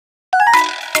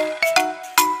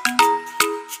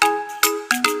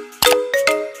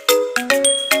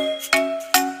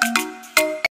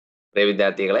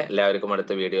വിദ്യാർത്ഥികളെ എല്ലാവർക്കും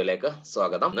അടുത്ത വീഡിയോയിലേക്ക്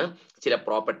സ്വാഗതം. ചില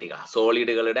പ്രോപ്പർട്ടികൾ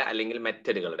സോളിഡുകളുടെ അല്ലെങ്കിൽ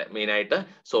മെറ്റലുകളുടെ മെയിനായിട്ട്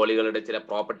സോളിഡുകളുടെ ചില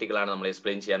പ്രോപ്പർട്ടികളാണ് നമ്മൾ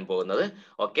എക്സ്പ്ലെയിൻ ചെയ്യാൻ പോകുന്നത്.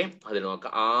 ഓക്കെ, അതിൽ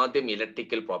നോക്കാം. ആദ്യം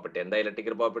ഇലക്ട്രിക്കൽ പ്രോപ്പർട്ടി. എന്താ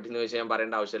ഇലക്ട്രിക്കൽ പ്രോപ്പർട്ടി എന്ന് ചോദിച്ചാൽ ഞാൻ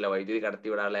പറയേണ്ട ആവശ്യമില്ല. വൈദ്യുതി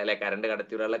കടത്തിവിടാനുള്ള അല്ലെ കറണ്ട്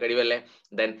കടത്തിവിടാനുള്ള കഴിവല്ലേ.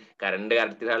 ദെൻ കറണ്ട്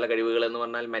കടത്തിവിടാനുള്ള കഴിവുകൾ എന്ന്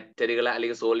പറഞ്ഞാൽ മെറ്റലുകൾ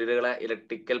അല്ലെങ്കിൽ സോളിഡുകളെ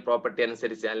ഇലക്ട്രിക്കൽ പ്രോപ്പർട്ടി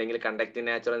അനുസരിച്ച് അല്ലെങ്കിൽ കണ്ടക്ടിങ്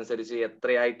നാച്ചർ അനുസരിച്ച്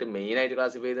എത്രയായിട്ട് മെയിനായിട്ട്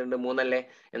ക്ലാസിഫൈ ചെയ്തിട്ടുണ്ട്? മൂന്നല്ലേ.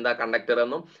 എന്താ? കണ്ടക്ടർ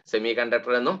എന്നും സെമി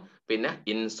കണ്ടക്ടർ എന്നും പിന്നെ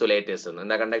ഇൻസുലേറ്റേഴ്സ് എന്നും.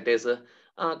 എന്താ conductors?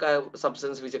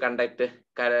 Substance which conduct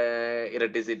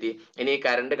electricity. ഇനി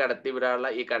കറണ്ട് കടത്തിവിടാനുള്ള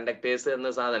ഈ കണ്ടക്ടേഴ്സ് എന്ന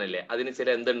സാധനല്ലേ, അതിന് ചില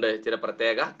എന്തുണ്ട്? ചില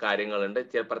പ്രത്യേക കാര്യങ്ങളുണ്ട്,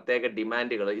 ചില പ്രത്യേക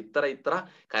ഡിമാൻഡുകൾ. ഇത്ര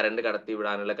കറണ്ട്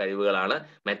കടത്തിവിടാനുള്ള കഴിവുകളാണ്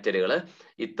മെറ്റലുകൾ.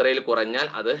 ഇത്രയിൽ കുറഞ്ഞാൽ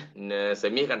അത്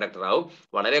സെമി കണ്ടക്ടർ ആവും,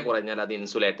 വളരെ കുറഞ്ഞാൽ അത്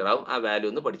ഇൻസുലേറ്റർ ആവും. ആ വാല്യൂ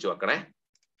ഒന്ന് പഠിച്ചു വെക്കണേ.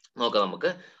 നോക്കാം നമുക്ക്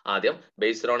ആദ്യം.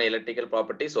 Based on electrical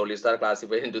property solids R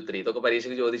classified into 3. ഇതൊക്കെ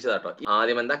പരീക്ഷയ്ക്ക് ചോദിച്ചതാട്ടോ.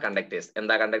 ആദ്യം എന്താ? കണ്ടക്ടേഴ്സ്.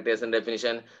 എന്താ കണ്ടക്ടേഴ്സിന്റെ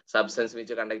definition? Substance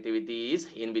which conductivity is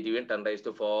in between 10⁴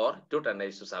 to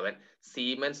 10⁷.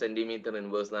 Seamen centimetre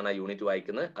inverse എന്നാണ് ആ യൂണിറ്റ്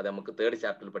വായിക്കുന്നത്. അത് നമുക്ക് 3rd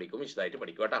ചാപ്റ്ററിൽ പഠിക്കും, വിശദമായിട്ട്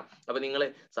പഠിക്കും കേട്ടോ. അപ്പൊ നിങ്ങൾ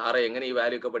സാറേ എങ്ങനെ ഈ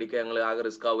വാല്യൂ ഒക്കെ പഠിക്കുക, ഞങ്ങൾ ആകെ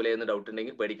റിസ്ക് ആവൂലേ എന്ന് ഡൗട്ട്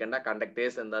ഉണ്ടെങ്കിൽ പേടിക്കേണ്ട.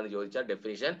 കണ്ടക്ടേഴ്സ് എന്താന്ന് ചോദിച്ചാൽ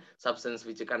definition substance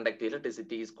which conduct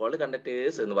electricity is called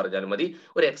conductors എന്ന് പറഞ്ഞാൽ മതി.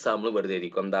 ഒരു എക്സാമ്പിൾ വെറുതെ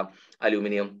ഇരിക്കും. എന്താ?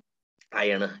 Aluminium,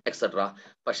 iron etcetera.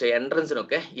 പക്ഷെ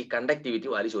എൻട്രൻസിനൊക്കെ ഈ കണ്ടക്ടിവിറ്റി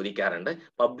വാല്യൂ ചോദിക്കാറുണ്ട്,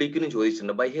 പബ്ലിക്കിനും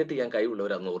ചോദിച്ചിട്ടുണ്ട്. ബൈ ഹേർട്ട് ചെയ്യാൻ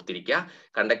കഴിവുള്ളവർ അന്ന് ഓർത്തിരിക്കുക.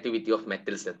 കണ്ടക്ടിവിറ്റി ഓഫ്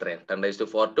മെറ്റൽസ് എത്രയാണ്? 10⁴ to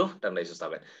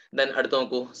 10⁷. ദെൻ അടുത്ത്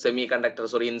നോക്കൂ. Semi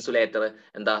conductor insulator.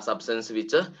 എന്താ? Substance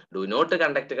which do not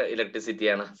conduct electricity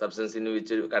ആണ്. സബ്സ്റ്റൻസിന്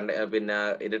വിച്ച് പിന്നെ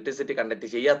ഇലക്ട്രിസിറ്റി കണ്ടക്ട്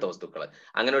ചെയ്യാത്ത വസ്തുക്കൾ.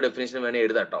 അങ്ങനെ ഒരു ഡെഫിനേഷൻ വേണേൽ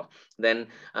എഴുതാട്ടോ. ദെൻ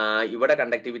ഇവിടെ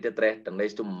കണ്ടക്ടിവിറ്റി എത്ര?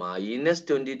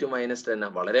 10⁻20 to -10.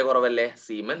 വളരെ കുറവല്ലേ?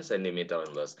 Seamen centimetre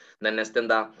inverse. Then next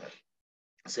എന്താ?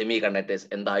 Semi conductors.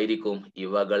 എന്തായിരിക്കും?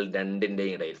 ഇവകൾ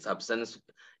രണ്ടിന്റെയും ഇടയിൽ. Substance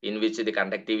in which the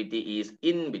conductivity is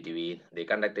in between the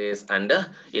conductors and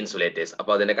insulators.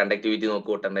 അപ്പോൾ അതിന്റെ കണ്ടക്ടിവിറ്റി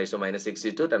നോക്കൂ.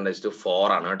 10⁻⁶ to 10⁴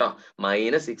 ആണ് കേട്ടോ.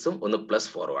 -6 ഒന്ന്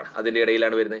 +4 ആണ്, അതിന്റെ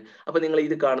ഇടയിലാണ് വരുന്നത്. അപ്പൊ നിങ്ങൾ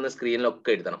ഇത് കാണുന്ന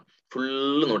സ്ക്രീനിലൊക്കെ എഴുതണം,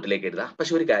 ഫുള്ള് നോട്ടിലേക്ക് എഴുതാം.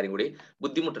 പക്ഷെ ഒരു കാര്യം കൂടി,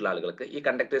 ബുദ്ധിമുട്ടുള്ള ആളുകൾക്ക് ഈ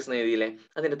കണ്ടക്ടേഴ്സ് എഴുതിയില്ലേ,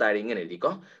 അതിന്റെ താഴെ ഇങ്ങനെ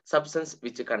എഴുതിക്കോ: സബ്സ്റ്റൻസ്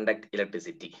വിച്ച് കണ്ടക്ട്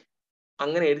ഇലക്ട്രിസിറ്റി.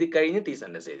 അങ്ങനെ എഴുതി കഴിഞ്ഞിട്ട് ഈ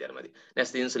സെന്റൻസ് എഴുതിയാൽ മതി.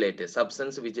 Next insulators.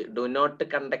 Substance which do not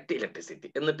conduct electricity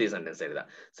എന്നിട്ട് ഈ സെന്റൻസ് എഴുതാം.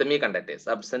 Semi conductors.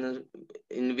 Substance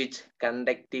in which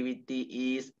conductivity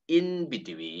is in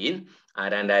between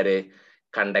ആരാൻഡ്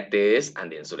conductors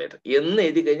and insulator എന്ന്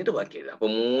എഴുതി കഴിഞ്ഞിട്ട് ബാക്കി എഴുതാം. അപ്പൊ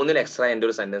 3 എക്സ്ട്രാ എൻ്റെ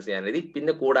ഒരു സെന്റൻസ് ഞാൻ എഴുതി.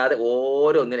 പിന്നെ കൂടാതെ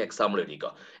ഓരോന്നിനും എക്സാമ്പിൾ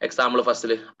എഴുതിക്കോ. എക്സാമ്പിൾ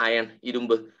ഫസ്റ്റിൽ അയൺ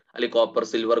ഇരുമ്പ് അല്ലെങ്കിൽ copper,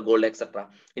 silver, gold etcetera.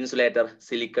 Insulator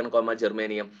silicon,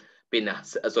 germanium. പിന്നെ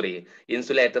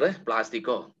ഇൻസുലേറ്റർ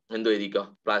പ്ലാസ്റ്റിക്കോ എന്തോ എഴുതിക്കോ,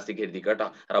 പ്ലാസ്റ്റിക് എഴുതിക്കോ കേട്ടോ,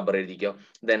 റബ്ബർ എഴുതിക്കോ.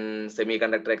 Then semi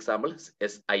conductor example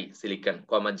SI silicon,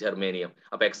 germanium.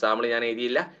 അപ്പൊ എക്സാമ്പിൾ ഞാൻ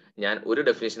എഴുതിയില്ല, ഞാൻ ഒരു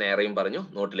ഡെഫിനിഷൻ ഏറെയും പറഞ്ഞു,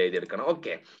 നോട്ടിൽ എഴുതിയെടുക്കണം.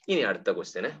 ഓക്കെ, ഇനി അടുത്ത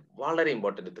ക്വസ്റ്റ്യന് വളരെ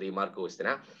ഇമ്പോർട്ടന്റ് 3 മാർക്ക്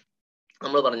ക്വസ്റ്റ്യനാ.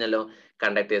 നമ്മൾ പറഞ്ഞല്ലോ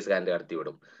conductors current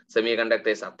കടത്തിവിടും, semi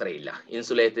conductors അത്രയില്ല,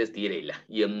 insulators തീരെയില്ല.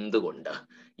 എന്തുകൊണ്ട്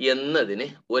എന്നതിന്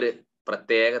ഒരു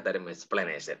പ്രത്യേക തരം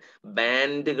എക്സ്പ്ലനേഷൻ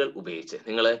ബാൻഡുകൾ ഉപയോഗിച്ച്.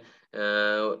 നിങ്ങൾ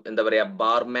എന്താ പറയാ,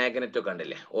 ബാർ മാഗ്നറ്റ് ഒക്കെ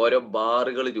കണ്ടില്ലേ, ഓരോ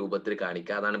ബാറുകൾ രൂപത്തിൽ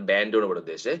കാണിക്കുക, അതാണ് ബാൻഡോട് ഇവിടെ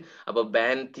ഉദ്ദേശിച്ചത്. അപ്പൊ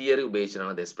ബാൻഡ് തിയറി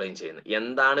ഉപയോഗിച്ചിട്ടാണ് അത് എക്സ്പ്ലെയിൻ ചെയ്യുന്നത്.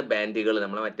 എന്താണ് ബാൻഡുകൾ?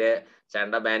 നമ്മളെ മറ്റേ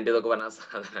ചണ്ട ബാൻഡ് എന്നൊക്കെ പറഞ്ഞ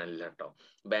സാധനം അല്ല കേട്ടോ.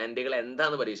 ബാൻഡുകൾ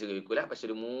എന്താന്ന് പരീക്ഷ ചോദിക്കൂല, പക്ഷെ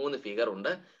ഒരു 3 ഫിഗർ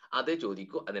ഉണ്ട്, അത്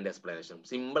ചോദിക്കൂ. അതിന്റെ എക്സ്പ്ലനേഷൻ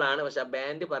സിമ്പിൾ ആണ്, പക്ഷെ ആ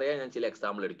ബാൻഡ് പറയാൻ ഞാൻ ചില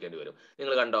എക്സാമ്പിൾ എടുക്കേണ്ടി വരും.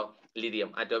 നിങ്ങൾ കണ്ടോ,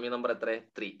 ലിഥിയം അറ്റോമിക് നമ്പർ എത്ര?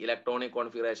 3. Electronic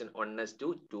configuration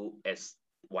 1s2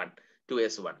 2s1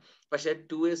 2s1. പക്ഷെ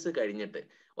 2s കഴിഞ്ഞിട്ട്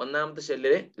ഒന്നാമത്തെ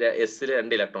ഷെല്ലില് എസ്സില്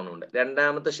 2 ഇലക്ട്രോൺ ഉണ്ട്,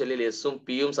 രണ്ടാമത്തെ ഷെല്ലിൽ എസും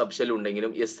പിയും സബ് ഷെല്ലും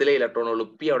ഉണ്ടെങ്കിലും എസ്സിലെ ഇലക്ട്രോണുകൾ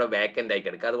പി അവിടെ വാക്കന്റ് ആയി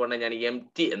കിടക്കുക. അതുകൊണ്ട് ഞാൻ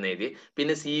MT എന്ന് എഴുതി.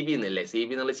 പിന്നെ CB എന്നല്ലേ,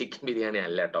 CB എന്നുള്ള ചിക്കൻ ബിരിയാണി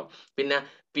അല്ല കേട്ടോ. പിന്നെ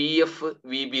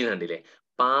PFVB എന്നുണ്ടല്ലേ,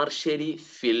 പാർഷ്യലി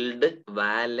ഫിൽഡ്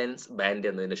വാലൻസ് ബാൻഡ്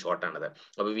എന്നതിന്റെ ഷോർട്ടാണത്.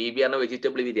 അപ്പൊ VB ആണ്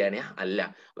വെജിറ്റബിൾ ബിരിയാണിയാ അല്ല,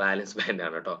 വാലൻസ് ബാൻഡ്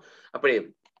ആണ് കേട്ടോ. അപ്പോഴേ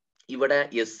ഇവിടെ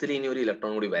എസ്സിൽ ഇനി ഒരു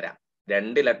ഇലക്ട്രോൺ കൂടി വരാം.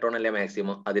 2 ഇലക്ട്രോൺ അല്ലേ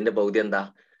മാക്സിമം, അതിന്റെ പകുതി എന്താ?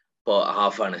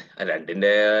 ഹാഫ് ആണ്.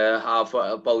 2ന്റെ ഹാഫ്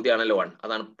പകുതി ആണല്ലോ 1.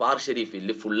 അതാണ് പാർഷ്യലി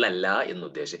ഫില്ല്, ഫുൾ അല്ല എന്ന്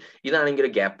ഉദ്ദേശിച്ചത്. ഇതാണെങ്കിൽ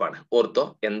ഒരു ഗ്യാപ്പാണ്, ഓർത്തോ.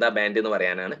 എന്താ ബാൻഡ് എന്ന്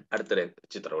പറയാനാണ് അടുത്തൊരു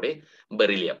ചിത്രത്തോടെ.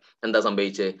 ബെറിലിയം എന്താ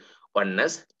സംഭവിച്ചത്?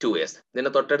 1s 2s.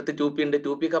 ഇതിന്റെ തൊട്ടടുത്ത് 2p ഉണ്ട്,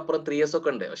 2pക്ക് അപ്പുറം 3s ഒക്കെ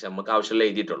ഉണ്ട്, പക്ഷെ നമുക്ക് ആവശ്യമുള്ള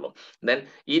എഴുതിയിട്ടുള്ളൂ. ദെൻ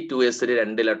ഈ 2sല്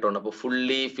 2 ഇലക്ട്രോൺ, അപ്പോൾ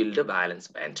fully filled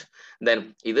balance band. Then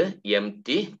ഇത്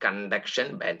MT കണ്ടക്ഷൻ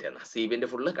ബാൻഡ് ആണ്. CBന്റെ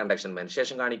ഫുള്ള് കണ്ടക്ഷൻ ബാൻഡ്.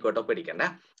 ശേഷം കാണിക്കോട്ടോ, പേടിക്കണ്ട.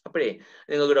 അപ്പോഴേ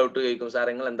നിങ്ങൾക്ക് ഡൗട്ട് ചോദിക്കും, സാർ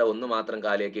നിങ്ങൾ എന്താ ഒന്ന് മാത്രം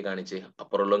കാലിയാക്കി കാണിച്ച്,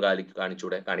 അപ്പുറമുള്ള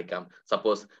കാണിച്ചൂടെ? കാണിക്കാം.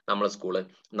 സപ്പോസ് നമ്മളെ സ്കൂള്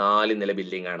 4 നില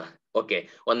ബിൽഡിംഗ് ആണ്. ഓക്കെ,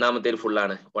 ഒന്നാമത്തേൽ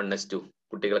ഫുള്ളാണ് 1s2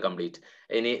 കുട്ടികൾ കംപ്ലീറ്റ്.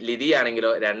 ഇനി ലിഥി ആണെങ്കിലോ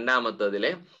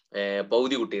രണ്ടാമത്തതിലെ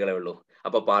പൗതി കുട്ടികളെ ഉള്ളൂ.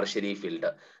 അപ്പൊ പാർഷ്യലി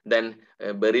ഫിൽഡ്. ദെൻ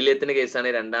ബെറിലിയത്തിന്റെ കേസാണ്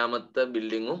രണ്ടാമത്തെ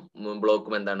ബിൽഡിങ്ങും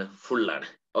ബ്ലോക്കും എന്താണ് ഫുൾ ആണ്.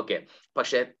 ഓക്കെ,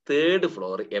 പക്ഷെ തേർഡ്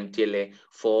ഫ്ലോർ എം ടി അല്ലേ,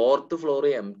 ഫോർത്ത് ഫ്ലോർ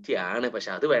എം ടി ആണ്, പക്ഷെ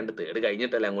അത് വേണ്ട, തേർഡ്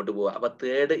കഴിഞ്ഞിട്ടല്ലേ അങ്ങോട്ട് പോവുക. അപ്പൊ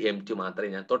തേർഡ് എം ടി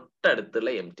മാത്രമേ ഞാൻ തൊട്ടടുത്തുള്ള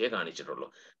എം ടിയെ കാണിച്ചിട്ടുള്ളൂ.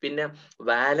 പിന്നെ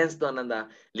വാലൻസ് എന്ന് പറഞ്ഞാൽ എന്താ,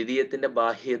 ലിഥിയത്തിന്റെ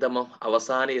ബാഹ്യതമം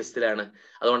അവസാന എസ്റ്റിലാണ്,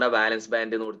 അതുകൊണ്ടാണ് വാലൻസ്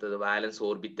ബാൻഡ് എന്ന് കൊടുത്തത്, വാലൻസ്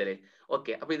ഓർബിറ്റല്.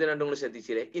 ഓക്കെ, അപ്പൊ ഇത് രണ്ടും കൂടി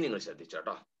ശ്രദ്ധിച്ചില്ലേ, ഇനി നിങ്ങൾ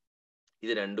ശ്രദ്ധിച്ചോട്ടോ,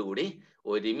 ഇത് രണ്ടും കൂടി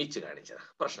ഒരുമിച്ച് കാണിച്ചതാ,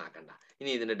 പ്രശ്നമാക്കണ്ട.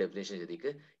 ഇനി ഇതിന്റെ ഡെഫിനേഷൻ ശരിക്ക്,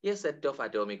 A set of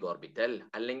atomic orbital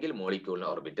അല്ലെങ്കിൽ molecule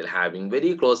orbital having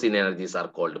very close in energies are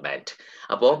called band.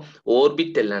 അപ്പോ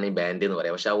ഓർബിറ്റലിനാണ് ഈ ബാൻഡ് എന്ന്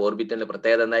പറയാം. പക്ഷെ ആ ഓർബിറ്റലിന്റെ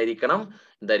പ്രത്യേകത എന്തായിരിക്കണം,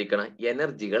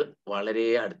 എനർജികൾ വളരെ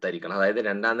അടുത്തായിരിക്കണം. അതായത്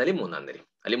രണ്ടാം നിലയും മൂന്നാം നിലയും,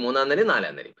 അല്ലെങ്കിൽ മൂന്നാം നിലയും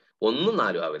നാലാം നിലയും, ഒന്നും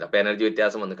നാലും ആവില്ല. അപ്പൊ എനർജി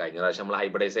വ്യത്യാസം വന്ന്, കഴിഞ്ഞ പ്രാവശ്യം നമ്മൾ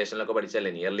ഹൈബ്രിഡൈസേഷനിലൊക്കെ പഠിച്ചല്ലേ,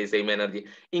 നിയർലി സെയിം എനർജി.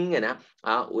 ഇങ്ങനെ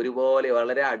ആ ഒരുപോലെ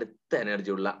വളരെ അടുത്ത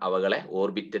എനർജി ഉള്ള അവകളെ,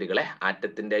 ഓർബിറ്റലുകളെ,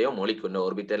 ആറ്റത്തിന്റെയോ മോളിക്യൂളിന്റെ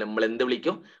ഓർബിറ്റൽ നമ്മൾ എന്ത്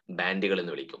വിളിക്കും, ബാൻഡുകൾ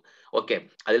എന്ന് വിളിക്കും. ഓക്കെ,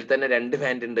 അതിൽ തന്നെ രണ്ട്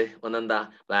ബാൻഡ് ഉണ്ട്, ഒന്നെന്താ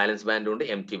വാലൻസ് ബാൻഡും ഉണ്ട്,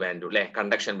 എം ടി ബാൻഡും അല്ലെ,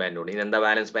 കണ്ടക്ഷൻ ബാൻഡും ഉണ്ട്. ഇനി എന്താ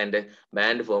വാലൻസ് band,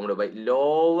 band formed by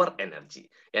lower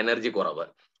energy കുറവ്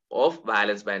of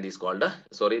valence band is called,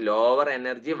 lower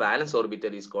energy valence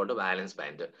orbital is called valence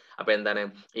band. അപ്പൊ എന്താണ്,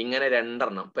 ഇങ്ങനെ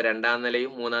രണ്ടെണ്ണം, ഇപ്പൊ രണ്ടാം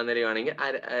നിലയും മൂന്നാം നിലയും ആണെങ്കിൽ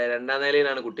രണ്ടാം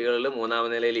നിലയിലാണ് കുട്ടികളിൽ, മൂന്നാം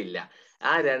നിലയിൽ ഇല്ല,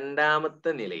 ആ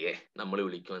രണ്ടാമത്തെ നിലയെ നമ്മൾ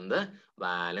വിളിക്കുന്നത്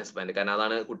വാലൻസ് ബാൻഡ്. കാരണം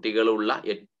അതാണ് കുട്ടികളുള്ള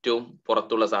ഏറ്റവും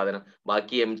പുറത്തുള്ള സാധനം,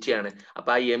 ബാക്കി എം ടി ആണ്.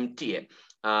 അപ്പൊ ആ എം ടിയെ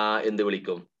എന്ത്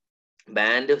വിളിക്കും,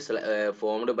 band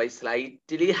formed by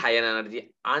slightly higher energy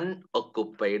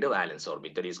unoccupied valence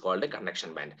orbital is called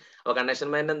conduction band. അപ്പൊ കണ്ടക്ഷൻ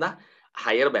ബാൻഡ് എന്താ,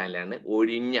 ഹയർ ബാൻഡിലാണ്,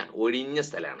 ഒഴിഞ്ഞ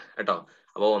സ്ഥലമാണ് കേട്ടോ.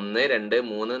 അപ്പൊ 1, 2,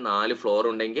 3, 4 ഫ്ലോർ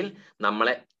ഉണ്ടെങ്കിൽ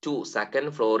നമ്മളെ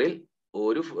സെക്കൻഡ് ഫ്ലോറിൽ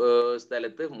ഒരു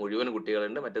സ്ഥലത്ത് മുഴുവൻ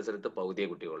കുട്ടികളുണ്ട്, മറ്റേ സ്ഥലത്ത് പകുതിയെ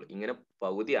കുട്ടികളുള്ളൂ. ഇങ്ങനെ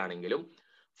പകുതി ആണെങ്കിലും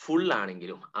ഫുൾ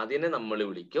ആണെങ്കിലും അതിനെ നമ്മൾ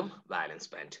വിളിക്കും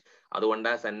വാലൻസ് ബാൻഡ്. അതുകൊണ്ട്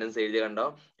ആ സെന്റൻസ് എഴുതി കണ്ടോ,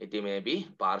 it may be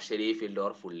partially filled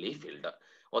or fully filled.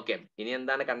 Okay, ഇനി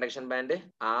എന്താണ് കണ്ടക്ഷൻ ബാൻഡ്,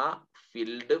 ആ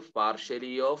ഫിൽഡ്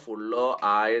പാർഷ്യലിയോ ഫുള്ളോ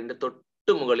ആയതിന്റെ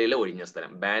തൊട്ട് മുകളിലെ ഒഴിഞ്ഞ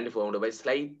സ്ഥലം. Band formed by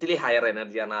slightly higher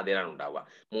energy ആണ് അതിലാണ് ഉണ്ടാവുക.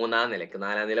 മൂന്നാം നിലക്ക്,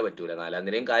 നാലാം നില പറ്റൂല, നാലാം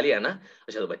നിലയും കാലിയാണ്,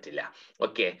 പക്ഷെ അത് പറ്റില്ല.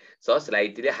 Okay, so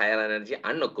slightly higher energy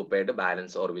അൺഒക്കുപ്പൈഡ്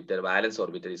വാലൻസ്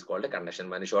orbital is called conduction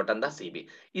band. Short എന്താ, സി ബി.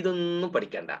 ഇതൊന്നും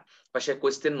പഠിക്കണ്ട, പക്ഷെ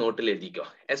ക്വസ്റ്റ്യൻ നോട്ടിൽ എഴുതിക്കോ,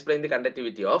 explain the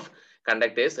conductivity of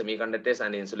conductors, semiconductors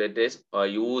and insulators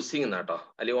using എന്നാട്ടോ,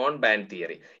 അല്ലെങ്കിൽ ഓൺ ബാൻഡ്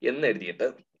തിയറി എന്ന് എഴുതിയിട്ട്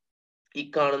ഈ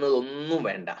കാണുന്നത് ഒന്നും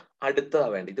വേണ്ട, അടുത്തതാ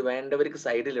വേണ്ട. ഇത് വേണ്ടവർക്ക്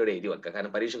സൈഡിൽ ഇവിടെ എഴുതി വെക്കുക,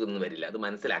 കാരണം പരീക്ഷയ്ക്കൊന്നും വരില്ല, അത്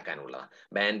മനസ്സിലാക്കാനുള്ളതാ.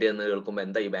 ബാൻഡ് എന്ന് കേൾക്കുമ്പോൾ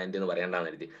എന്താ ഈ ബാൻഡ് എന്ന്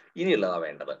പറയണ്ടെന്ന് എഴുതി, ഇനിയുള്ളതാ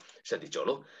വേണ്ടത്.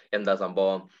 ശ്രദ്ധിച്ചോളൂ, എന്താ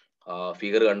സംഭവം,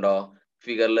 ഫിഗർ കണ്ടോ,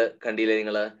 ഫിഗറിൽ കണ്ടില്ലേ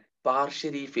നിങ്ങള്,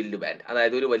 പാർഷ്യലി ഫിൽഡ് ബാൻഡ്,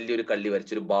 അതായത് ഒരു വലിയൊരു കള്ളി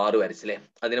വരച്ചു, ഒരു ബാർ വരച്ചില്ലേ,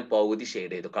 അതിന് പകുതി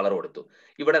ഷെയ്ഡ് ചെയ്തു, കളർ കൊടുത്തു.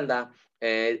 ഇവിടെ എന്താ,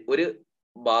 ഒരു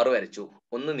ബാർ വരച്ചു,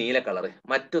 ഒന്ന് നീല കളറ്,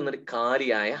 മറ്റൊന്നൊരു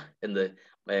കാലിയായ എന്ത്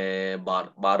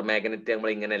ബാർ മാഗ്നറ്റ്. നമ്മൾ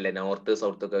ഇങ്ങനെയല്ലേ നോർത്ത്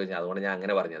സൗത്ത് ഒക്കെ, അതുകൊണ്ട് ഞാൻ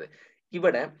അങ്ങനെ പറഞ്ഞത്.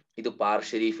 ഇവിടെ ഇത്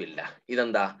പാർഷ്യലി ഫിൽഡാ,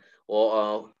 ഇതെന്താ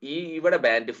ഇവിടെ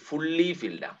ബാൻഡ് ഫുള്ളി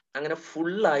ഫിൽഡാ. അങ്ങനെ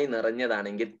ഫുള്ളായി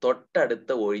നിറഞ്ഞതാണെങ്കിൽ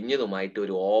തൊട്ടടുത്ത ഒഴിഞ്ഞതുമായിട്ട്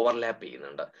ഒരു ഓവർലാപ്പ്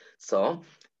ചെയ്യുന്നുണ്ട്. സോ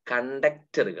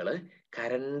കണ്ടക്ടറുകള്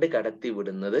കറണ്ട് കടത്തി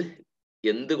വിടുന്നത്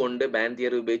എന്തുകൊണ്ട് ബാൻഡ്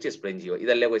തിയറി ഉപയോഗിച്ച് എക്സ്പ്ലെയിൻ ചെയ്യുമോ,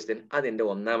 ഇതല്ലേ ക്വസ്റ്റ്യൻ. അതിന്റെ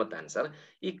ഒന്നാമത്തെ ആൻസർ,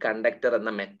 ഈ കണ്ടക്ടർ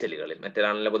എന്ന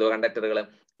മെറ്റലാണല്ലോ പൊതുവെ കണ്ടക്ടറുകൾ,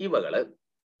 ഇവകള്,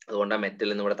 അതുകൊണ്ടാണ്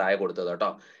മെറ്റൽ എന്ന് ഇവിടെ താഴെ കൊടുത്തത് കേട്ടോ.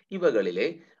 ഇവകളിലെ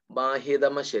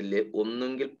ബാഹ്യതമ ഷെല്ല്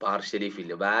ഒന്നുകിൽ partially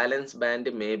fill, വാലൻസ്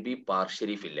band may be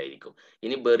partially ഫില്ലായിരിക്കും.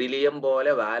 ഇനി ബെറിലിയം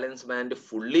പോലെ വാലൻസ് ബാൻഡ്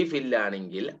ഫുള്ളി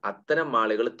ഫില്ലാണെങ്കിൽ അത്തരം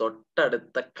ആളുകൾ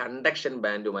തൊട്ടടുത്ത കണ്ടക്ഷൻ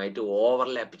ബാൻഡുമായിട്ട്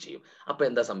ഓവർലാപ്പ് ചെയ്യും. അപ്പൊ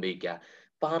എന്താ സംഭവിക്കുക,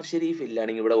 പാർഷ്യലി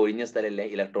ഫില്ലാണെങ്കിൽ ഇവിടെ ഒഴിഞ്ഞ സ്ഥലമല്ലേ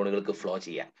ഇലക്ട്രോണുകൾക്ക് ഫ്ലോ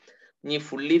ചെയ്യാം. ഇനി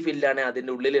ഫുള്ളി ഫില്ലാണ്,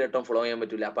 അതിന്റെ ഉള്ളിൽ ഇലക്ട്രോൺ ഫ്ലോ ചെയ്യാൻ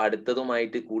പറ്റില്ല. അപ്പൊ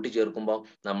അടുത്തതുമായിട്ട് കൂട്ടിച്ചേർക്കുമ്പോൾ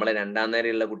നമ്മളെ രണ്ടാം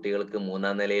നിലയിലുള്ള കുട്ടികൾക്ക്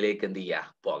മൂന്നാം നിലയിലേക്ക് എന്ത് ചെയ്യാ,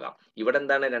 പോകാം. ഇവിടെ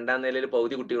എന്താണ്, രണ്ടാം നിലയിൽ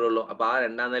പകുതി കുട്ടികളുള്ളൂ, അപ്പൊ ആ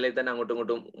രണ്ടാം നിലയിൽ തന്നെ അങ്ങോട്ടും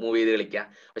ഇങ്ങോട്ടും മൂവ് ചെയ്ത് കളിക്കുക.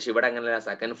 പക്ഷെ ഇവിടെ അങ്ങനെയല്ല,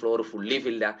 സെക്കൻഡ് ഫ്ലോർ ഫുള്ളി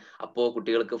ഫില്ല, അപ്പോൾ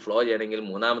കുട്ടികൾക്ക് ഫ്ലോ ചെയ്യണമെങ്കിൽ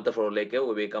മൂന്നാമത്തെ ഫ്ലോറിലേക്ക്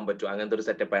ഉപയോഗിക്കാൻ പറ്റും. അങ്ങനത്തെ ഒരു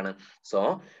സെറ്റപ്പാണ്. സോ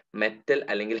മെറ്റൽ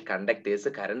അല്ലെങ്കിൽ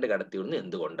കണ്ടക്ടേഴ്സ് കറണ്ട് കടത്തിവിടുന്നു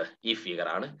എന്തുകൊണ്ട്, ഈ ഫിഗർ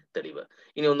ആണ് തെളിവ്.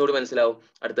 ഇനി ഒന്നുകൂടി മനസ്സിലാവും.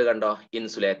 അടുത്ത് കണ്ടോ,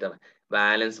 ഇൻസുലേറ്റർ,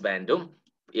 വാലൻസ് ബാൻഡും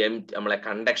നമ്മളെ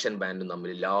കണ്ടക്ഷൻ ബാൻഡും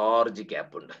തമ്മിൽ ലാർജ്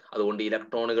ഗ്യാപ്പ് ഉണ്ട്. അതുകൊണ്ട്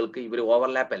ഇലക്ട്രോണുകൾക്ക് ഇവർ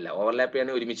ഓവർലാപ്പ്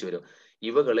ചെയ്യണമെങ്കിൽ ഒരുമിച്ച് വരും.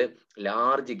 ഇവകള്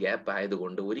ലാർജ് ഗ്യാപ്പ്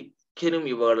ആയതുകൊണ്ട് ഒരിക്കലും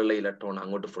ഇവകളുള്ള ഇലക്ട്രോൺ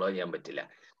അങ്ങോട്ട് ഫ്ലോ ചെയ്യാൻ പറ്റില്ല.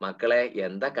 മക്കളെ,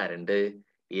 എന്താ കറണ്ട്,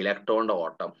 ഇലക്ട്രോണിന്റെ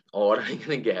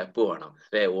ഓടണമെങ്കിൽ ഗ്യാപ്പ് വേണം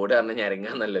അല്ലെ, ഓട് പറഞ്ഞാൽ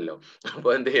ഞരങ്ങാന്നല്ലല്ലോ. അപ്പൊ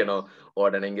എന്ത് ചെയ്യണോ,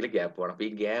 ഓടണമെങ്കിൽ ഗ്യാപ്പ് വേണം. അപ്പൊ ഈ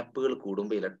ഗ്യാപ്പുകൾ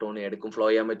കൂടുമ്പോൾ ഇലക്ട്രോൺ എടുക്കും ഫ്ലോ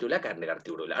ചെയ്യാൻ പറ്റൂല, കറണ്ട്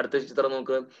കടത്തി വിടൂല. അടുത്ത ചിത്രം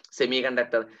നോക്ക്, സെമി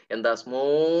കണ്ടക്ടർ, എന്താ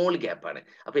സ്മോൾ ഗ്യാപ്പാണ്.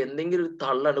 അപ്പൊ എന്തെങ്കിലും ഒരു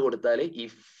തള്ളാണ് കൊടുത്താൽ ഈ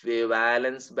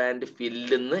വാലൻസ് ബാൻഡ്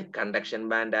ഫില്ലിന്ന് കണ്ടക്ഷൻ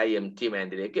ബാൻഡ് ആയി എം ടി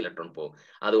ബാൻഡിലേക്ക് ഇലക്ട്രോൺ പോകും.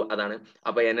 അതാണ്.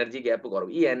 അപ്പൊ എനർജി ഗ്യാപ്പ്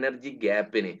കുറവ്. ഈ എനർജി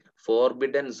ഗ്യാപ്പിന്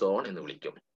ഫോർബിഡൻ സോൺ എന്ന്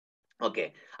വിളിക്കും. ഓക്കെ,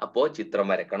 അപ്പോ ചിത്രം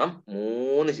വരക്കണം.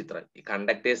 3 ചിത്രം. ഈ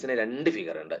കണ്ടക്ടേഴ്സിന് 2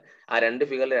 ഫിഗർ ഉണ്ട്. ആ 2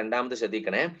 ഫിഗറിൽ രണ്ടാമത്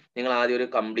ശ്രദ്ധിക്കണേ. നിങ്ങൾ ആദ്യം ഒരു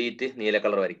കംപ്ലീറ്റ് നീല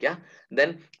കളർ വരയ്ക്കുക.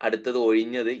 ദെൻ അടുത്തത്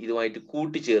ഒഴിഞ്ഞത് ഇതുമായിട്ട്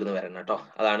കൂട്ടിച്ചേർന്ന് വരണം കേട്ടോ.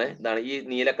 ഇതാണ് ഈ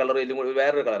നീല കളർ,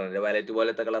 വേറൊരു കളർ ഉണ്ട് വയലറ്റ്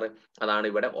പോലത്തെ കളർ, അതാണ്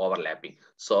ഇവിടെ overlapping.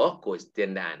 So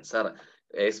ക്വസ്റ്റ്യന്റെ answer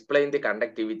explain the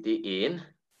conductivity in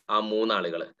ആ 3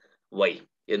 ആളുകൾ വൈ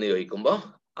എന്ന് ചോദിക്കുമ്പോ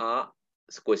ആ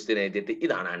ക്വസ്റ്റ്യൻ എഴുതിയിട്ട്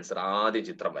ഇതാണ് ആൻസർ, ആദ്യം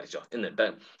ചിത്രം വരച്ചോ. എന്നിട്ട്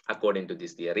according to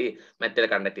this theory metal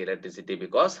conduct electricity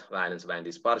because valence band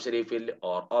is partially filled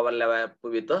or overlap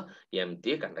with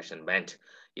empty conduction band.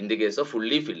 In the case of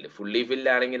fully filled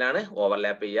ആണെങ്കിലാണ്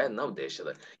overlap ചെയ്യുക എന്നാ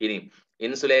ഉദ്ദേശിച്ചത്. ഇനി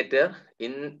in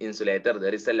insulator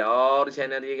there is a large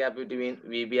energy gap between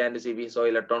VB and CB, so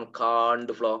electron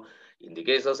can't flow. In the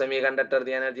case of semiconductor,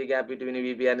 the energy gap between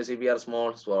VB and CB are small,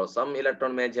 so some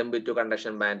electron may jump into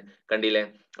conduction band. കണ്ടില്ലേ?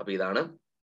 അപ്പൊ ഇതാണ്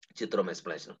ചിത്രം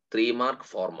explanation. 3 mark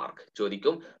 4 mark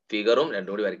ചോദിക്കും. ഫിഗറും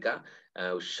രണ്ടും കൂടി വരയ്ക്കുക,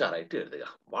 ഉഷാറായിട്ട് എഴുതുക,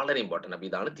 വളരെ ഇമ്പോർട്ടന്റ്. അപ്പൊ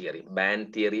ഇതാണ് തിയറി,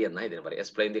 ബാൻഡ് തിയറി എന്നാ ഇതിന് പറയുക.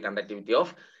 Explain the conductivity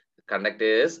of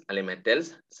conductors അല്ലെങ്കിൽ metals,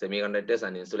 semi conductors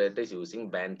and insulators using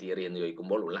band theory എന്ന്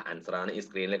ചോദിക്കുമ്പോൾ ഉള്ള ആൻസർ ആണ് ഈ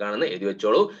സ്ക്രീനിൽ കാണുന്നത്. എഴുതി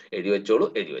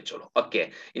വെച്ചോളൂ. ഓക്കെ,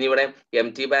 ഇനി ഇവിടെ M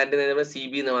T band C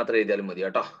B എന്ന് മാത്രം എഴുതിയാലും മതി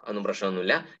കേട്ടോ, ഒന്നും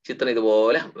പ്രശ്നമൊന്നുമില്ല. ചിത്രം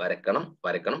ഇതുപോലെ വരക്കണം.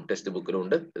 ടെക്സ്റ്റ്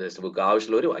ബുക്കിലുണ്ട്, ടെക്സ്റ്റ് ബുക്ക്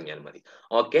ആവശ്യമുള്ളവർ വാങ്ങിയാൽ മതി.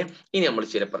 ഓക്കെ, ഇനി നമ്മൾ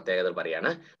ചില പ്രത്യേകതകൾ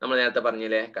പറയാണ്. നമ്മൾ നേരത്തെ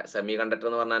പറഞ്ഞില്ലേ സെമി കണ്ടക്ടർ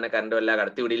എന്ന് പറഞ്ഞാൽ കറണ്ട് വല്ല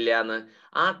കടത്തിവിടില്ല എന്ന്.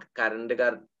 ആ കറണ്ട്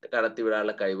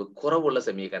കടത്തിവിടാനുള്ള കഴിവ് കുറവുള്ള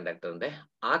സെമി കണ്ടക്ടറിന്റെ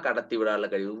ആ കടത്തിവിടാനുള്ള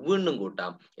കഴിവ് വീണ്ടും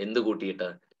കൂട്ടാം. എന്ത് കൂട്ടിയിട്ട്?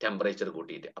 ടെമ്പറേച്ചർ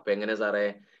കൂട്ടിയിട്ട്. അപ്പൊ എങ്ങനെ സാറേ?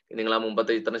 നിങ്ങൾ ആ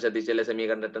മുമ്പത്തെ ചിത്രം ശ്രദ്ധിച്ചല്ലേ, സെമി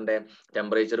കണ്ടക്ടറിന്റെ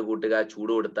ടെമ്പറേച്ചർ കൂട്ടുക,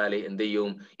 ചൂട് കൊടുത്താൽ എന്ത്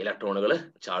ചെയ്യും? ഇലക്ട്രോണുകൾ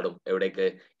ചാടും. എവിടേക്ക്?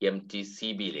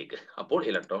 MTCB-യിലേക്ക്. അപ്പോൾ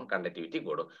ഇലക്ട്രോൺ കണ്ടക്ടിവിറ്റി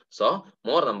കൂടും. So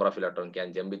more number of electron can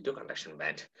jump to conduction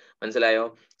band. മനസ്സിലായോ?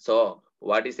 So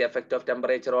what is the effect of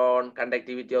temperature on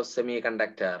conductivity of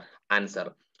semiconductor? Answer,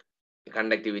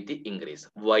 conductivity increase.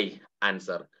 Why?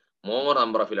 Answer, more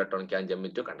number of electron can jump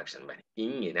into conduction band.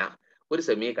 ഇങ്ങനെ ഒരു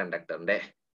semi കണ്ടക്ടറിന്റെ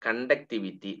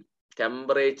conductivity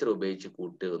temperature ഉപയോഗിച്ച്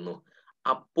കൂട്ടുന്നു.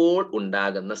 അപ്പോൾ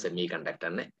ഉണ്ടാകുന്ന semi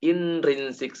കണ്ടക്ടറിനെ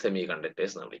intrinsic semi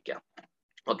conductors എന്ന് വിളിക്കാം.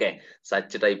 Okay,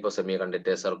 such type of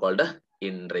semiconductors are called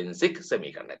intrinsic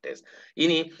semiconductors.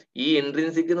 ഇനി ഈ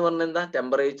ഇൻട്രിൻസിക് എന്ന് പറഞ്ഞാൽ എന്താ?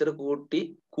 ടെമ്പറേച്ചർ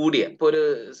കൂടിയ ഇപ്പൊ ഒരു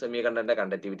സെമി കണ്ടക്ടറിന്റെ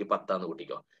കണ്ടക്ടിവിറ്റി 10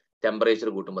 കൂട്ടിക്കോ, ടെമ്പറേച്ചർ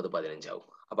കൂട്ടുമ്പോൾ അത് 15 ആവും.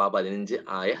 അപ്പൊ ആ 15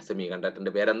 ആയ സെമി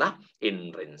കണ്ടക്ടറിന്റെ പേരെന്താ?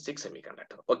 Intrinsic semi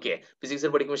conductor. ഓക്കെ,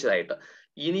 ഫിസിക്സിൽ പഠിക്കുമ്പോൾ വിശദമായിട്ട്.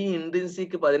 ഇനി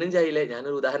ഇൻട്രിൻസിക് 15 ആയില്ലേ,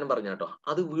 ഞാനൊരു ഉദാഹരണം പറഞ്ഞു കേട്ടോ,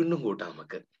 അത് വീണ്ടും കൂട്ടാം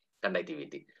നമുക്ക്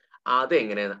കണ്ടക്ടിവിറ്റി.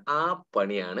 അതെങ്ങനെയാണ്? ആ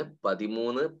പണിയാണ്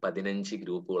 13-15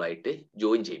 ഗ്രൂപ്പുകളായിട്ട്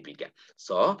join ചെയ്യിപ്പിക്കുക.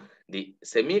 So the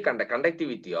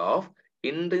conductivity of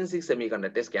intrinsic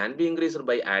semiconductors can be increased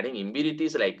by adding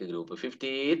impurities like group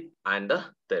 15 and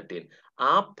 13.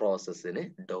 ആ പ്രോസസ്സിന്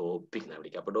ഡോപ്പിംഗ് എന്ന്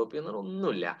വിളിക്കുക. അപ്പൊ ഡോപ്പിംഗ് എന്ന് പറഞ്ഞാൽ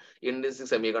ഒന്നുമില്ല, ഇൻട്രിൻസിക്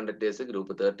സെമി കണ്ടക്ടേഴ്സ്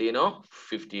ഗ്രൂപ്പ് 13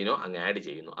 15 അങ്ങ് ആഡ്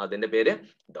ചെയ്യുന്നു, അതിന്റെ പേര്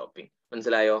ഡോപ്പിംഗ്.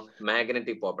 മനസ്സിലായോ?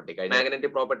 മാഗ്നറ്റിക്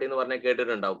പ്രോപ്പർട്ടി എന്ന് പറഞ്ഞാൽ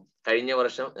കേട്ടിട്ടുണ്ടാവും. കഴിഞ്ഞ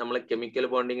വർഷം നമ്മൾ കെമിക്കൽ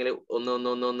ബോണ്ടിങ്ങിൽ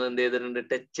ഒന്ന് എന്ത് ചെയ്തിട്ടുണ്ട്?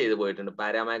 ടച്ച് ചെയ്ത് പോയിട്ടുണ്ട്.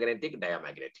 പാരാമാഗ്നറ്റിക്,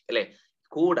 ഡയാമാഗ്നറ്റിക് അല്ലെ?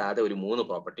 കൂടാതെ ഒരു 3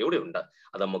 പ്രോപ്പർട്ടി കൂടി ഉണ്ട്.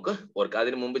 അത് നമുക്ക് ഓർക്കാം.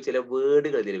 അതിന് മുമ്പ് ചില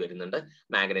വേർഡുകൾ ഇതിൽ വരുന്നുണ്ട്.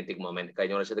 മാഗ്നറ്റിക് മൊമെന്റ്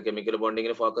കഴിഞ്ഞ വർഷത്തെ കെമിക്കൽ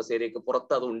ബോണ്ടിങ്ങിൽ ഫോക്കസ് ഏരിയക്ക്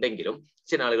പുറത്ത് അത് ഉണ്ടെങ്കിലും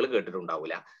ചില ആളുകൾ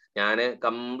കേട്ടിട്ടുണ്ടാവില്ല. ഞാൻ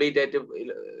കംപ്ലീറ്റ് ആയിട്ട്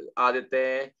ആദ്യത്തെ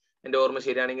എന്റെ ഓർമ്മ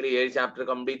ശരിയാണെങ്കിൽ 7 ചാപ്റ്റർ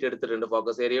കംപ്ലീറ്റ് എടുത്തിട്ടുണ്ട്.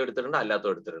 ഫോക്കസ് ഏരിയ എടുത്തിട്ടുണ്ട്,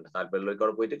 അല്ലാത്തതും എടുത്തിട്ടുണ്ട്. താല്പര്യമുള്ളവർക്ക്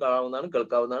അവിടെ പോയിട്ട് കാണാവുന്നതാണ്,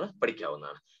 കേൾക്കാവുന്നതാണ്,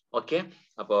 പഠിക്കാവുന്നതാണ്. ഓക്കെ,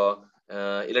 അപ്പോ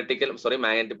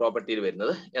മാഗ്നറ്റിക് പ്രോപ്പർട്ടിയിൽ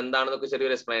വരുന്നത് എന്താണെന്നൊക്കെ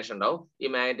ചെറിയൊരു എക്സ്പ്ലനേഷൻ ഉണ്ടാവും. ഈ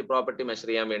മാഗ്നറ്റിക് പ്രോപ്പർട്ടി മെഷർ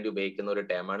ചെയ്യാൻ വേണ്ടി ഉപയോഗിക്കുന്ന ഒരു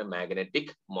ടേമാണ്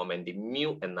മാഗ്നറ്റിക് മൊമെന്റ്,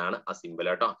 മ്യൂ എന്നാണ് ആ സിമ്പിൾ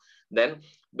കേട്ടോ. Then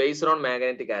based on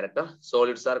magnetic character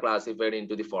solids R classified in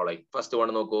to the following. First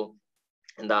one നോക്കൂ,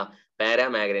 എന്താ?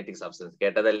 Paramagnetic substance.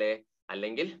 കേട്ടതല്ലേ?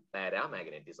 അല്ലെങ്കിൽ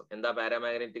പാരാമാഗ്നറ്റിസം. എന്താ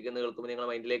പാരാമാഗ്നറ്റിക് എന്ന് കേൾക്കുമ്പോൾ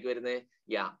നിങ്ങളുടെ മൈൻഡിലേക്ക് വരുന്നത്?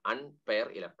 അൺപെയർ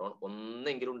ഇലക്ട്രോൺ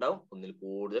ഒന്നെങ്കിലും ഉണ്ടാവും, ഒന്നിൽ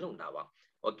കൂടുതൽ ഉണ്ടാവാം.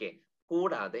 ഓക്കെ,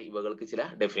 കൂടാതെ ഇവകൾക്ക് ചില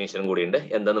ഡെഫിനേഷൻ കൂടി ഉണ്ട്.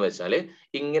 എന്തെന്ന് വെച്ചാൽ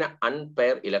ഇങ്ങനെ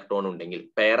അൺപെയർ ഇലക്ട്രോൺ ഉണ്ടെങ്കിൽ,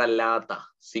 പെയർ അല്ലാത്ത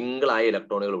സിംഗിൾ ആയ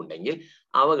ഇലക്ട്രോണുകൾ ഉണ്ടെങ്കിൽ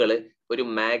അവകള് ഒരു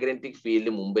മാഗ്നറ്റിക്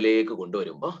ഫീൽഡ് മുമ്പിലേക്ക്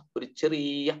കൊണ്ടുവരുമ്പോൾ ഒരു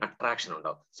ചെറിയ അട്രാക്ഷൻ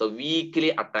ഉണ്ടാവും. So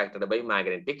weekly attracted by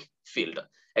magnetic field.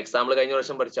 Example കഴിഞ്ഞ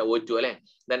വർഷം പഠിച്ച O2 അല്ലെ?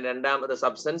 ദെൻ രണ്ടാമത്തെ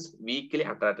substance weekly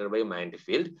attracted by magnetic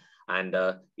field and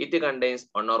it contains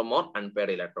one or more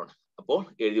unpaired electron. അപ്പോൾ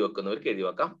എഴുതി വെക്കുന്നവർക്ക് എഴുതി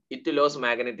വെക്കാം. It loss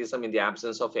magnetism in the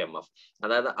absence of MF.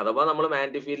 അതായത് അഥവാ നമ്മൾ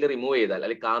മാഗ്നറ്റിക് ഫീൽഡ് റിമൂവ് ചെയ്താൽ,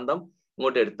 അല്ലെങ്കിൽ കാന്തം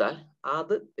ഇങ്ങോട്ട് എടുത്താൽ,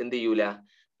 അത് എന്ത് ചെയ്യൂല?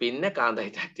 പിന്നെ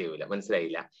കാന്തമായിട്ട് ആക്ട് ചെയ്യൂല.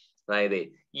 മനസ്സിലായില്ല? അതായത്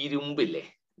ഇരുമ്പില്ലേ,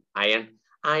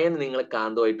 അയൺ നിങ്ങൾ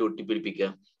കാന്തമായിട്ട് ഒട്ടിപ്പിടിപ്പിക്കുക,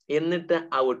 എന്നിട്ട്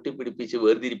ആ ഒട്ടിപ്പിടിപ്പിച്ച്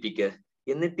വേർതിരിപ്പിക്കുക,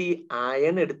 എന്നിട്ട് ഈ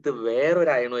അയൺ എടുത്ത്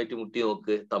വേറൊരു അയണുമായിട്ട് മുട്ടി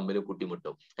നോക്ക്, തമ്മിൽ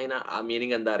കൂട്ടിമുട്ടും. അതിന് ആ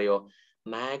മീനിങ് എന്താ അറിയോ?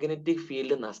 Magnetic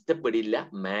field നഷ്ടപ്പെടില്ല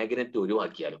magnet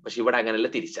ഒഴിവാക്കിയാലും. പക്ഷെ ഇവിടെ അങ്ങനെയല്ല,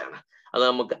 തിരിച്ചാണ്. അത്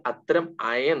നമുക്ക് അത്തരം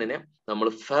അയണിനെ നമ്മൾ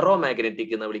ഫെറോ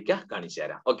മാഗ്നറ്റിക് എന്ന് കാണിച്ചു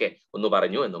തരാം. ഓക്കെ, ഒന്ന്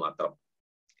പറഞ്ഞു എന്ന് മാത്രം.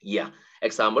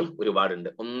 എക്സാമ്പിൾ ഒരുപാടുണ്ട്.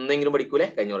 ഒന്നെങ്കിലും പഠിക്കൂലേ,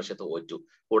 കഴിഞ്ഞ വർഷത്തെ O2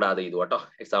 കൂടാതെ ഇത് കേട്ടോ.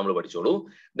 എക്സാമ്പിൾ പഠിച്ചോളൂ.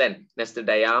 ദെൻ നെക്സ്റ്റ്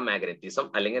ഡയാമാഗ്നറ്റിസം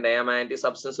അല്ലെങ്കിൽ ഡയാമാഗ്നറ്റിക്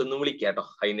സബ്സ്റ്റൻസ് എന്ന് വിളിക്കുക കേട്ടോ.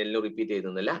 ഫൈനലിന് റിപ്പീറ്റ്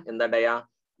ചെയ്യുന്നില്ല. എന്താ dia?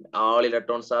 all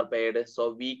electrons are paired, so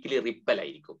weakly repel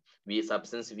ആയിരിക്കും.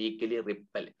 Substance weakly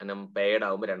repel, paired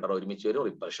ആകുമ്പോൾ രണ്ടെണ്ണം ഒരുമിച്ച് വരും,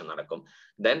 റിപ്പൽഷൻ നടക്കും.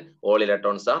 Then all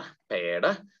electrons are paired,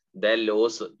 then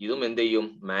loss, ഇതും എന്ത് ചെയ്യും?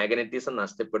 മാഗ്നറ്റിസം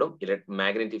നഷ്ടപ്പെടും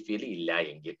മാഗ്നറ്റിക് ഫീൽഡ് ഇല്ല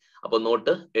എങ്കിൽ. അപ്പൊ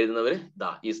നോട്ട് എഴുതുന്നവര്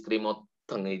ദാ ഈ സ്ക്രീൻ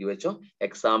മൊത്തം എഴുതി വെച്ചോ.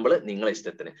 എക്സാമ്പിൾ നിങ്ങളെ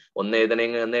ഇഷ്ടത്തിന് ഒന്ന്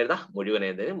എഴുതണമെങ്കിൽ എന്ന് എഴുതാം, മുഴുവൻ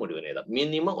എഴുതാം.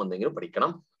 മിനിമം ഒന്നെങ്കിലും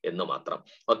പഠിക്കണം എന്ന് മാത്രം.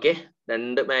 ഓക്കെ,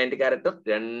 രണ്ട് മാഗ്നറ്റിക് ക്യാരക്ടർ,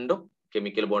 രണ്ടും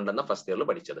കെമിക്കൽ ബോണ്ട് എന്ന ഫസ്റ്റ് ഇയറിൽ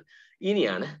പഠിച്ചത്.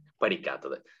 ഇനിയാണ്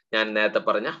പഠിക്കാത്തത്. ഞാൻ നേരത്തെ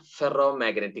പറഞ്ഞ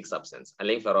ഫെറോമാഗ്നറ്റിക് സബ്സ്റ്റൻസ്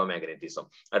അല്ലെങ്കിൽ ഫെറോമാഗ്നറ്റിസം.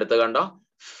 അടുത്ത് കണ്ടോ,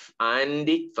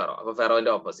 ആന്റി ഫെറോ. അപ്പൊ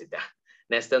ഫെറോന്റെ ഓപ്പോസിറ്റാ.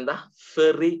 നെക്സ്റ്റ് എന്താ?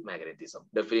 ഫെറിമാഗ്നറ്റിസം.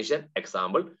 ഡെഫിനിഷൻ,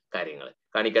 എക്സാമ്പിൾ, കാര്യങ്ങൾ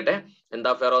കാണിക്കട്ടെ.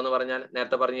 എന്താ ഫെറോ എന്ന് പറഞ്ഞാൽ?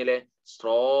 നേരത്തെ പറഞ്ഞില്ലേ,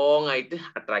 സ്ട്രോങ് ആയിട്ട്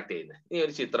അട്രാക്ട് ചെയ്യുന്നത്. ഇനി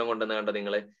ഒരു ചിത്രം കൊണ്ടുവന്ന് കണ്ടോ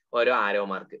നിങ്ങൾ, ഓരോ ആരോ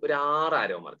മാർക്ക്, ഒരു 6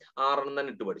 ആരോ മാർക്ക്, 6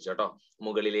 തന്നെ ഇട്ട് പഠിച്ചു കേട്ടോ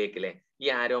മുകളിലേക്കല്ലേ. ഈ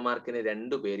ആരോ മാർക്കിന്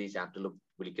 2 പേര് ഈ ചാപ്റ്ററിൽ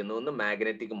വിളിക്കുന്നു. ഒന്ന്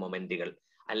മാഗ്നറ്റിക് മൊമെന്റുകൾ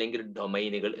അല്ലെങ്കിൽ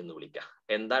ഡൊമൈനുകൾ എന്ന് വിളിക്കാം.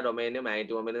 എന്താ ഡൊമൈന്,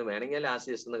 മാഗ്നറ്റിക് മൊമെന്റ് വേണമെങ്കിൽ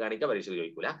ലാസ്റ്റ് ജസ്റ്റ് ഒന്ന് കാണിക്കാം, പരീക്ഷ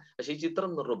ചോദിക്കൂല. പക്ഷെ ഈ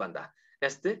ചിത്രം നിർബന്ധ.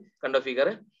 നെക്സ്റ്റ് കണ്ടോ ഫിഗർ,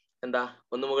 എന്താ?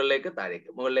 ഒന്ന് മുകളിലേക്ക് താഴേക്ക്,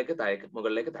 മുകളിലേക്ക് താഴേക്ക്,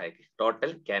 മുകളിലേക്ക് താഴേക്ക്,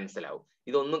 ടോട്ടൽ ക്യാൻസൽ ആവും.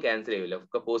 ഇതൊന്നും ക്യാൻസൽ ചെയ്യില്ല,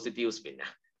 ഒക്കെ പോസിറ്റീവ് സ്പിന്ന.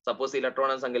 സപ്പോസ് ഇലക്ട്രോൺ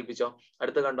എന്ന് സങ്കല്പിച്ചോ.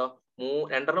 അടുത്ത് കണ്ടോ,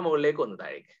 2 മുകളിലേക്ക്, 1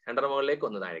 താഴേക്ക്, 2 മുകളിലേക്ക്,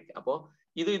 1 താഴേക്ക്. അപ്പോ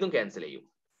ഇതും ക്യാൻസൽ ചെയ്യും,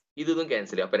 ഇതും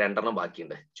ക്യാൻസൽ ചെയ്യും. അപ്പൊ 2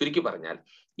 ബാക്കിയുണ്ട്. ചുരുക്കി പറഞ്ഞാൽ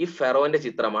ഈ ഫെറോന്റെ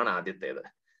ചിത്രമാണ് ആദ്യത്തേത്,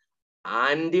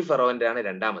 ആന്റി ഫെറോന്റെ ആണ്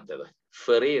രണ്ടാമത്തേത്,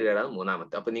 ഫെറിയുടെ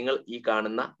മൂന്നാമത്തെ. അപ്പൊ നിങ്ങൾ ഈ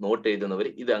കാണുന്ന നോട്ട് എഴുതുന്നവർ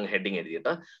ഇത് അങ്ങ് ഹെഡിങ്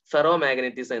എഴുതിയിട്ട് ഫെറോ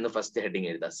മാഗ്നറ്റിസം എന്ന് ഫസ്റ്റ് ഹെഡിങ്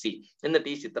എഴുതുക, സി. എന്നിട്ട്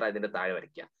ഈ ചിത്രം ഇതിന്റെ താഴെ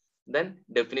വരയ്ക്കുക. ദെൻ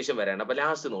ഡെഫിനിഷൻ വരാണ്. അപ്പൊ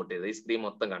ലാസ്റ്റ് നോട്ട് ചെയ്ത് ഈ സ്ക്രീൻ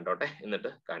മൊത്തം കണ്ടോട്ടെ, എന്നിട്ട്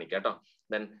കാണിക്കാട്ടോ.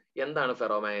 ദെൻ എന്താണ്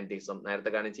ഫെറോമാഗ്നറ്റിസം?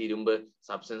 നേരത്തെ കാണിച്ച ഇരുമ്പ്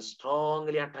substance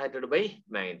strongly attracted by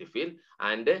magnetic field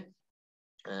and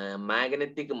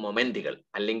magnetic മൊമെന്റുകൾ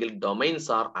അല്ലെങ്കിൽ domains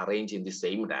R arrange in the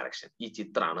same direction. ഈ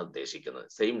ചിത്രമാണ് ഉദ്ദേശിക്കുന്നത്,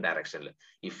 സെയിം ഡയറക്ഷനിൽ.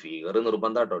 ഈ ഫിഗർ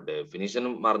നിർബന്ധം കേട്ടോ, ഡെഫിനിഷൻ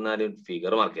മറന്നാലും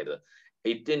ഫിഗർ മറക്കരുത്.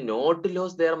 It not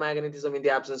loss there magnetism in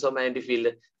the absence of magnetic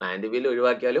field. Magnetic field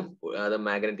ഒഴിവാക്കിയാലും അത്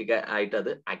മാഗ്നറ്റിക് ആയിട്ട്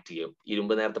അത് ആക്ട് ചെയ്യും.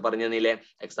 ഇരുമ്പ് നേരത്തെ പറഞ്ഞു തന്നില്ലേ,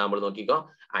 എക്സാമ്പിൾ നോക്കിക്കോ.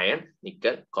 അയൺ,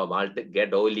 നിക്കൽ, കൊബാൾട്ട്,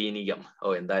 ഗഡോലീനിയം,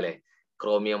 എന്താലേ,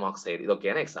 ക്രോമിയം ഓക്സൈഡ്,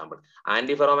 ഇതൊക്കെയാണ് എക്സാമ്പിൾ.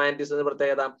 ആന്റി ഫെറോമാഗ്നറ്റിസം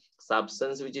പ്രത്യേകത,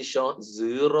 substance which show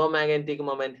zero magnetic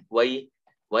moment.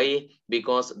 Y?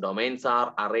 Because domains R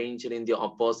arranged in the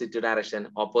opposite direction.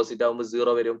 Opposite ആകുമ്പോൾ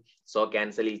 0 വരും, so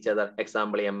cancel each other.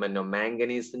 Example MnO,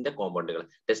 മാംഗനീസിന്റെ കോമ്പൗണ്ടുകൾ.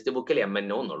 Text ബുക്കിൽ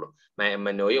MnO എന്നുള്ളൂ.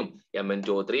 MnOയും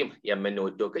Mn2O3യും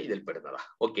MnO2 ഒക്കെ ഇതിൽ പെടുന്നതാ.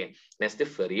 Okay, next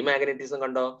ഫെറിമാഗ്നറ്റിസം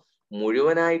കണ്ടോ,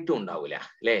 മുഴുവനായിട്ടും ഉണ്ടാവൂല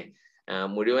അല്ലെ,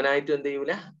 മുഴുവനായിട്ടും എന്ത്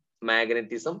ചെയ്യൂല,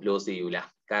 മാഗ്നറ്റിസം ലോസ് ചെയ്യൂല,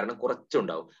 കാരണം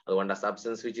കുറച്ചുണ്ടാവും. അതുകൊണ്ട്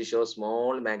substance which show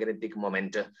small magnetic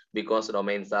moment because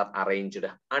domains R arranged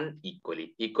unequally.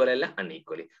 Equal അല്ല,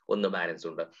 അൺഈക്വലി, ഒന്ന് ബാലൻസ്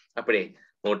ഉണ്ട്. അപ്പോഴേ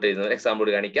നോട്ട് ചെയ്യുന്നവർ എക്സാമ്പിൾ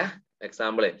കാണിക്കാം.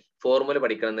 എക്സാമ്പിൾ ഫോർമുല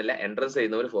പഠിക്കണമെന്നില്ല, എൻട്രൻസ്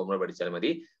ചെയ്യുന്നവർ ഫോർമുല പഠിച്ചാൽ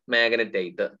മതി.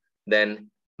 Magnetite, then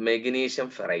magnesium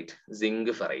ferrite,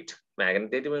 zinc ferrite.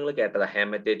 Magnetite നിങ്ങൾ കേട്ടതാ,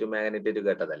 ഹേമറ്റൈറ്റും മാഗ്നറ്റൈറ്റും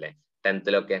കേട്ടതല്ലേ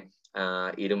 10th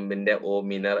ഇരുമ്പിന്റെ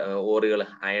ഓറുകൾ,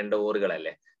 അയണിന്റെ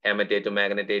ഓറുകളല്ലേ ഹേമറ്റൈറ്റും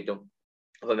മാഗ്നറ്റൈറ്റും.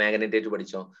 അപ്പൊ മാഗ്നറ്റൈറ്റ്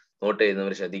പഠിച്ചോ. നോട്ട്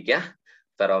ചെയ്യുന്നവർ ശ്രദ്ധിക്കുക,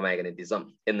 ഫെറോമാഗ്നറ്റിസം,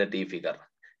 എന്നിട്ട് ഈ ഫിഗർ,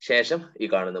 ശേഷം ഈ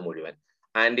കാണുന്ന മുഴുവൻ.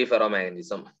 ആന്റി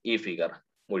ഫെറോമാഗ്നറ്റിസം ഈ ഫിഗർ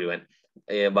മുഴുവൻ,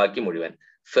 ബാക്കി മുഴുവൻ.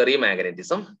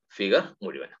 ഫെറിമാഗ്നറ്റിസം ഫിഗർ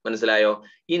മുഴുവൻ. മനസ്സിലായോ?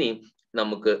 ഇനി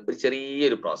നമുക്ക് ഒരു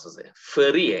ചെറിയൊരു പ്രോസസ്സ്,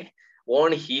 ഫെറിയെ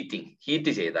ഓൺ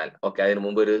ഹീറ്റ് ചെയ്താൽ, ഓക്കെ, അതിന്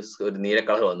മുമ്പ് ഒരു നീല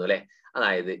കളർ വന്നു അല്ലെ.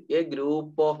 അതായത് A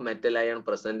group of metal iron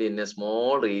present in A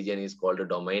small region is called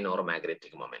domain or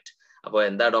magnetic moment. അപ്പൊ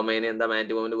എന്താ ഡൊമൈൻ, എന്താ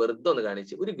മാഗ്നറ്റിക് മൊമെന്റ്, വെറുതെ ഒന്ന്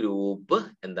കാണിച്ച്. ഒരു ഗ്രൂപ്പ്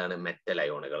എന്താണ്, മെറ്റൽ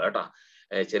അയോണുകൾ കേട്ടോ,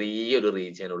 ചെറിയൊരു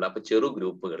റീജിയനുള്ള. അപ്പൊ ചെറു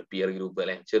ഗ്രൂപ്പുകൾ, പിയർ ഗ്രൂപ്പ്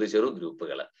അല്ലെ, ചെറു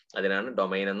ഗ്രൂപ്പുകൾ, അതിനാണ്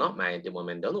ഡൊമൈൻ എന്നോ മാഗ്നറ്റിക്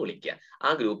മൊമെന്റോ എന്ന് വിളിക്കുക.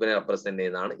 ആ ഗ്രൂപ്പിനെ റെപ്രസെന്റ്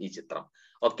ചെയ്യുന്നതാണ് ഈ ചിത്രം.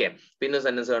 ഓക്കെ, പിന്നെ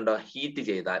സെന്റൻസ് കണ്ടോ, ഹീറ്റ്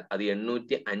ചെയ്താൽ, അത്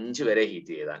 805 വരെ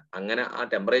ഹീറ്റ് ചെയ്താൽ, അങ്ങനെ ആ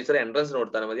ടെമ്പറേച്ചർ എൻട്രൻസിന്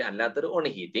കൊടുത്താൽ മതി, അല്ലാത്തൊരു on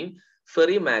heating.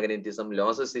 Ferry magnetism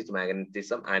losses it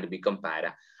magnetism and become പാര.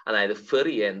 അതായത്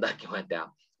ഫെറിയെ എന്താക്കി മാറ്റാം,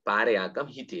 പാരയാക്കാം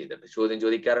ഹീറ്റ് ചെയ്തിട്ട്. ചോദ്യം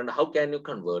ചോദിക്കാറുണ്ട്, how can you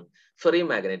convert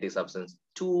ഫെറിമാഗ്നറ്റിക് substance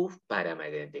to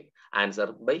paramagnetic? Answer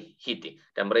by heating.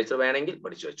 Temperature വേണമെങ്കിൽ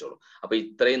പഠിച്ചു വെച്ചോളൂ. അപ്പൊ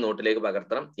ഇത്രയും നോട്ടിലേക്ക്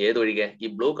പകർത്തണം. ഏതൊഴികെ? ഈ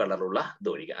ബ്ലൂ കളറുള്ള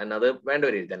ഇതൊഴികെ. അത്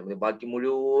വേണ്ടവർ എഴുതാൻ മതി. ബാക്കി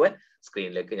മുഴുവൻ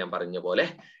സ്ക്രീനിലേക്ക് ഞാൻ പറഞ്ഞ പോലെ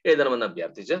എഴുതണമെന്ന്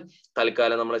അഭ്യർത്ഥിച്ച്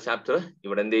തൽക്കാലം നമ്മളെ ചാപ്റ്റർ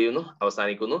ഇവിടെ എന്ത് ചെയ്യുന്നു,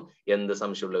 അവസാനിക്കുന്നു. എന്ത്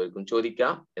സംശയമുള്ളവർക്കും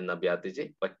ചോദിക്കാം എന്ന് അഭ്യർത്ഥിച്ച്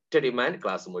ഒറ്റ ഡിമാൻഡ്,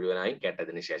 ക്ലാസ് മുഴുവനായും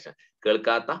കേട്ടതിന് ശേഷം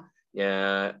കേൾക്കാത്ത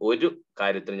ഒരു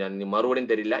കാര്യത്തിന് ഞാൻ മറുപടി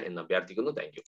തരില്ല എന്ന് അഭ്യർത്ഥിക്കുന്നു. Thank you.